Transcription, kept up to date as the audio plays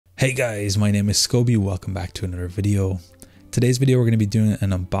Hey guys, my name is Scoby, welcome back to another video. Today's video we're going to be doing an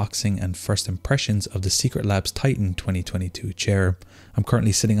unboxing and first impressions of the Secret Labs Titan 2022 chair. I'm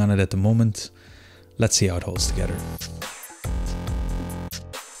currently sitting on it at the moment. Let's see how it holds together.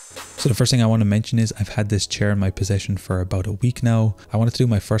 So the first thing I want to mention is I've had this chair in my possession for about a week now. I wanted to do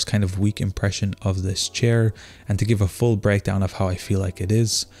my first kind of week impression of this chair and to give a full breakdown of how I feel like it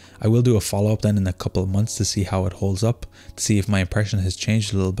is. I will do a follow-up then in a couple of months to see how it holds up, to see if my impression has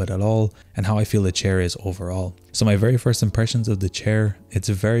changed a little bit at all and how I feel the chair is overall. So my very first impressions of the chair, it's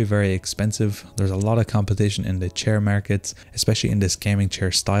very expensive. There's a lot of competition in the chair markets, especially in this gaming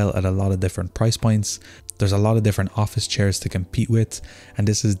chair style at a lot of different price points. There's a lot of different office chairs to compete with, and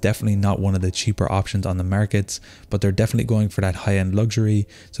this is definitely not one of the cheaper options on the market, but they're definitely going for that high-end luxury.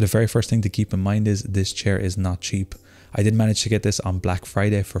 So the very first thing to keep in mind is this chair is not cheap. I did manage to get this on Black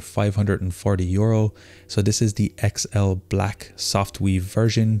Friday for €540. So this is the XL Black Softweave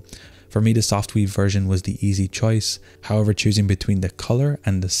version. For me, the Softweave version was the easy choice. However, choosing between the color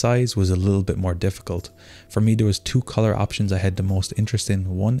and the size was a little bit more difficult. For me, there was two color options I had the most interest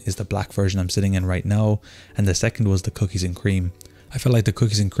in. One is the black version I'm sitting in right now, and the second was the cookies and cream. I felt like the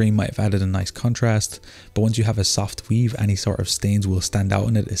cookies and cream might have added a nice contrast, but once you have a soft weave, any sort of stains will stand out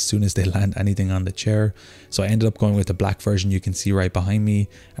in it as soon as they land anything on the chair. So I ended up going with the black version you can see right behind me,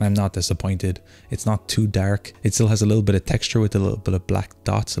 and I'm not disappointed. It's not too dark. It still has a little bit of texture with a little bit of black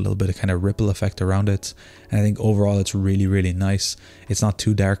dots, a little bit of kind of ripple effect around it. And I think overall it's really nice. It's not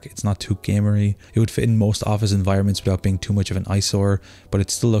too dark, it's not too gamery. It would fit in most office environments without being too much of an eyesore, but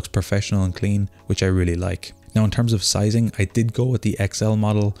it still looks professional and clean, which I really like. Now in terms of sizing, I did go with the XL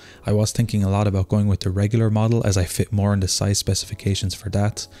model. I was thinking a lot about going with the regular model as I fit more in the size specifications for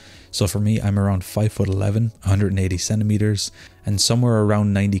that. So for me, I'm around 5'11", 180 centimeters, and somewhere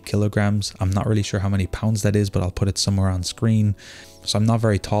around 90 kilograms. I'm not really sure how many pounds that is, but I'll put it somewhere on screen. So I'm not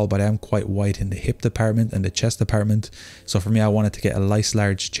very tall, but I am quite wide in the hip department and the chest department. So for me, I wanted to get a nice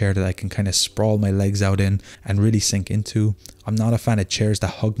large chair that I can kind of sprawl my legs out in and really sink into. I'm not a fan of chairs that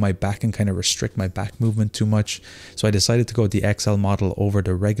hug my back and kind of restrict my back movement too much. So I decided to go with the XL model over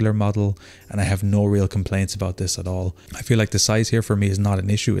the regular model, and I have no real complaints about this at all. I feel like the size here for me is not an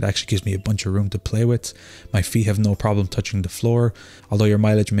issue. It actually gives me a bunch of room to play with. My feet have no problem touching the floor, although your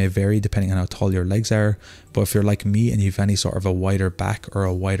mileage may vary depending on how tall your legs are. But if you're like me and you have any sort of a wider back or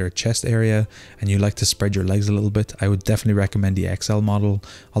a wider chest area and you like to spread your legs a little bit, I would definitely recommend the XL model,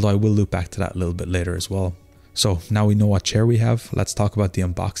 although I will loop back to that a little bit later as well. So now we know what chair we have, let's talk about the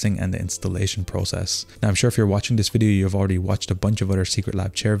unboxing and the installation process. Now I'm sure if you're watching this video, you've already watched a bunch of other Secret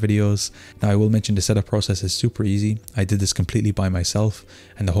Lab chair videos. Now I will mention the setup process is super easy. I did this completely by myself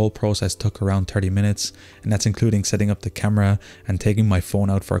and the whole process took around 30 minutes, and that's including setting up the camera and taking my phone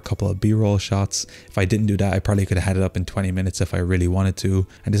out for a couple of B-roll shots. If I didn't do that, I probably could have had it up in 20 minutes if I really wanted to.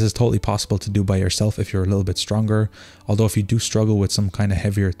 And this is totally possible to do by yourself if you're a little bit stronger. Although if you do struggle with some kind of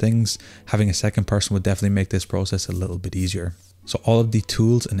heavier things, having a second person would definitely make this process a little bit easier. So all of the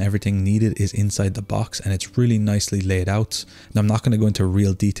tools and everything needed is inside the box, and it's really nicely laid out. Now I'm not going to go into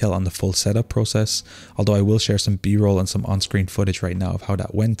real detail on the full setup process, although I will share some B-roll and some on-screen footage right now of how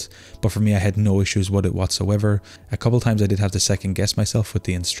that went. But for me, I had no issues with it whatsoever. A couple times I did have to second guess myself with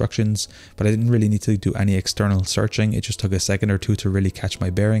the instructions, but I didn't really need to do any external searching. It just took a second or two to really catch my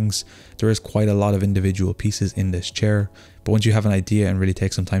bearings. There is quite a lot of individual pieces in this chair, but once you have an idea and really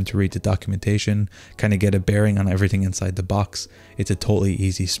take some time to read the documentation, kind of get a bearing on everything inside the box, it's a totally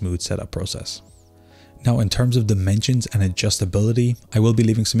easy, smooth setup process. Now in terms of dimensions and adjustability, I will be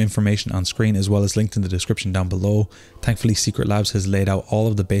leaving some information on screen as well as linked in the description down below. Thankfully, Secret Labs has laid out all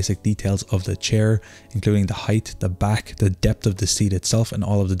of the basic details of the chair, including the height, the back, the depth of the seat itself, and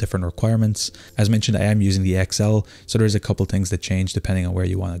all of the different requirements. As mentioned, I am using the XL, so there's a couple things that change depending on where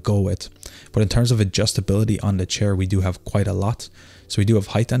you want to go with. But in terms of adjustability on the chair, we do have quite a lot. So we do have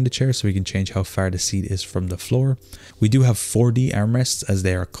height on the chair, so we can change how far the seat is from the floor. We do have 4D armrests, as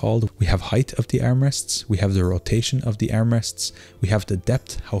they are called. We have height of the armrests, we have the rotation of the armrests, we have the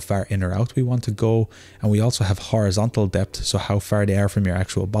depth, how far in or out we want to go, and we also have horizontal depth, so how far they are from your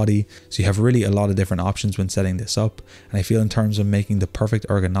actual body. So you have really a lot of different options when setting this up, and I feel in terms of making the perfect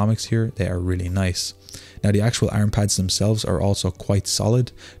ergonomics here, they are really nice. Now the actual arm pads themselves are also quite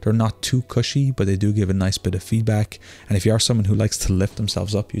solid. They're not too cushy, but they do give a nice bit of feedback. And if you are someone who likes to lift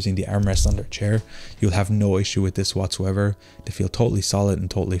themselves up using the armrest on their chair, you'll have no issue with this whatsoever. They feel totally solid and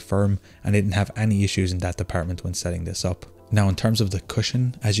totally firm, and I didn't have any issues in that department when setting this up. Now in terms of the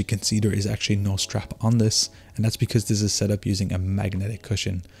cushion, as you can see there is actually no strap on this, and that's because this is set up using a magnetic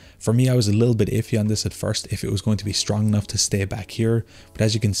cushion. For me, I was a little bit iffy on this at first if it was going to be strong enough to stay back here, but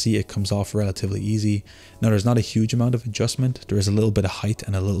as you can see it comes off relatively easy. Now there's not a huge amount of adjustment, there is a little bit of height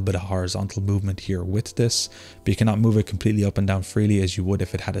and a little bit of horizontal movement here with this, but you cannot move it completely up and down freely as you would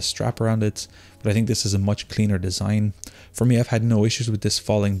if it had a strap around it, but I think this is a much cleaner design. For me, I've had no issues with this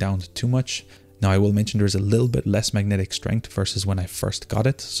falling down too much. Now I will mention there's a little bit less magnetic strength versus when I first got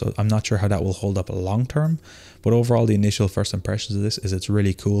it, so I'm not sure how that will hold up long term, but overall the initial first impressions of this is it's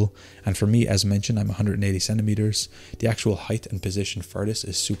really cool, and for me, as mentioned, I'm 180 centimeters. The actual height and position for this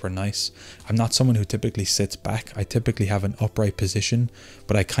is super nice. I'm not someone who typically sits back, I typically have an upright position,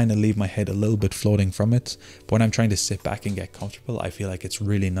 but I kind of leave my head a little bit floating from it, but when I'm trying to sit back and get comfortable, I feel like it's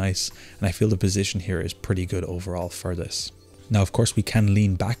really nice, and I feel the position here is pretty good overall for this. Now, of course, we can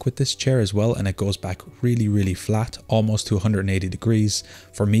lean back with this chair as well, and it goes back really flat, almost to 180 degrees.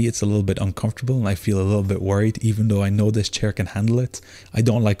 For me, it's a little bit uncomfortable and I feel a little bit worried, even though I know this chair can handle it. I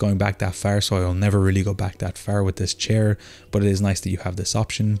don't like going back that far, so I will never really go back that far with this chair, but it is nice that you have this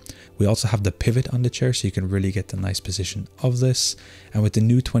option. We also have the pivot on the chair, so you can really get the nice position of this. And with the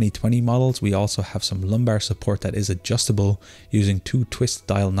new 2020 models, we also have some lumbar support that is adjustable using 2 twist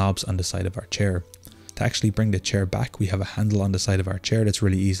dial knobs on the side of our chair. To actually bring the chair back, we have a handle on the side of our chair that's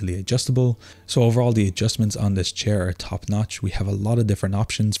really easily adjustable. So overall, the adjustments on this chair are top notch. We have a lot of different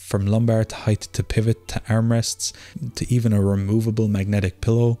options, from lumbar to height to pivot to armrests to even a removable magnetic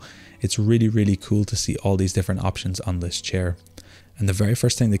pillow. It's really cool to see all these different options on this chair. And the very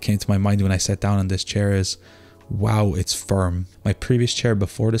first thing that came to my mind when I sat down on this chair is, wow, it's firm. My previous chair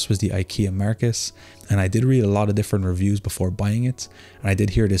before this was the IKEA Marcus, and I did read a lot of different reviews before buying it, and I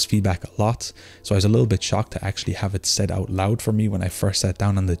did hear this feedback a lot, so I was a little bit shocked to actually have it said out loud for me when I first sat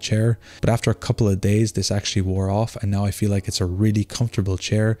down on the chair. But after a couple of days, this actually wore off, and now I feel like it's a really comfortable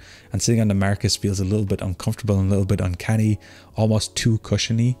chair, and sitting on the Marcus feels a little bit uncomfortable and a little bit uncanny, almost too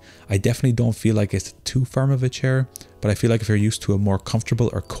cushiony. I definitely don't feel like it's too firm of a chair, but I feel like if you're used to a more comfortable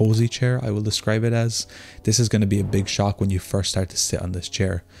or cozy chair, I will describe it as, this is going to be a big shock when you first start to sit on this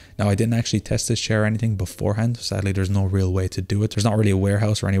chair. Now, I didn't actually test this chair or anything beforehand. Sadly, there's no real way to do it. There's not really a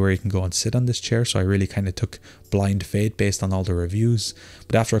warehouse or anywhere you can go and sit on this chair, so I really kind of took blind faith based on all the reviews.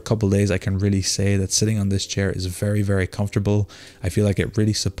 But after a couple of days, I can really say that sitting on this chair is very comfortable. I feel like it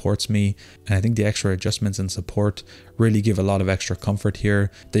really supports me, and I think the extra adjustments and support really give a lot of extra comfort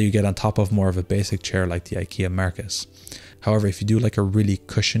here that you get on top of more of a basic chair like the IKEA Marcus. However, if you do like a really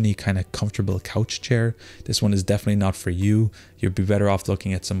cushiony kind of comfortable couch chair, this one is definitely not for you. You'd be better off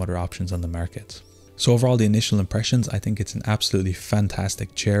looking at some other options on the market. So overall, the initial impressions, I think it's an absolutely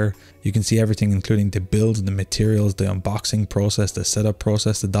fantastic chair. You can see everything, including the build, the materials, the unboxing process, the setup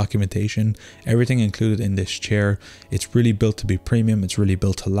process, the documentation, everything included in this chair. It's really built to be premium, it's really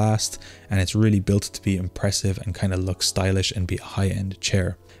built to last, and it's really built to be impressive and kind of look stylish and be a high-end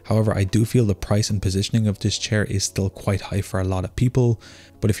chair. However, I do feel the price and positioning of this chair is still quite high for a lot of people,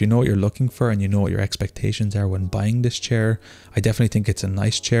 but if you know what you're looking for and you know what your expectations are when buying this chair, I definitely think it's a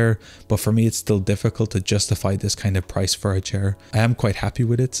nice chair, but for me it's still difficult to justify this kind of price for a chair. I am quite happy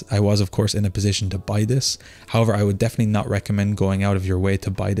with it. I was of course in a position to buy this. However, I would definitely not recommend going out of your way to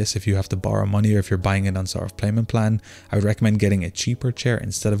buy this if you have to borrow money or if you're buying it on sort of payment plan. I would recommend getting a cheaper chair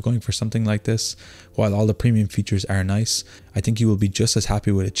instead of going for something like this. While all the premium features are nice, I think you will be just as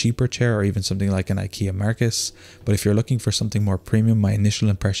happy with a cheaper chair or even something like an IKEA Marcus. But if you're looking for something more premium, my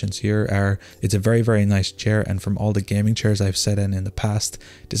initial impressions here are it's a very nice chair, and from all the gaming chairs I've sat in the past,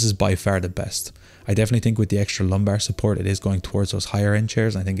 this is by far the best. I definitely think with the extra lumbar support, it is going towards those higher end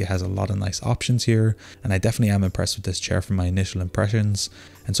chairs. I think it has a lot of nice options here, and I definitely am impressed with this chair from my initial impressions.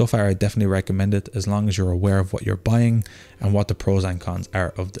 And so far, I definitely recommend it as long as you're aware of what you're buying and what the pros and cons are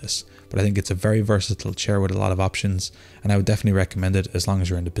of this. But I think it's a very versatile chair with a lot of options, and I would definitely recommend it as long as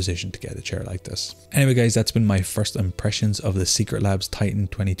you're in the position to get a chair like this. Anyway guys, that's been my first impressions of the Secret Labs Titan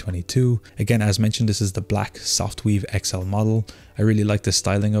 2022. Again, as mentioned, this is the black Softweave XL model. I really like the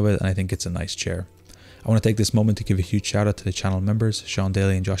styling of it, and I think it's a nice chair. I want to take this moment to give a huge shout out to the channel members, Sean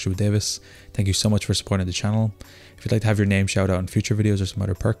Daly and Joshua Davis. Thank you so much for supporting the channel. If you'd like to have your name shout out in future videos or some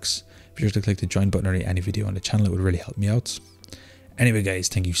other perks, be sure to click the join button under any video on the channel. It would really help me out. Anyway guys,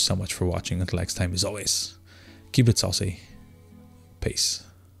 thank you so much for watching. Until next time, as always, keep it saucy. Peace.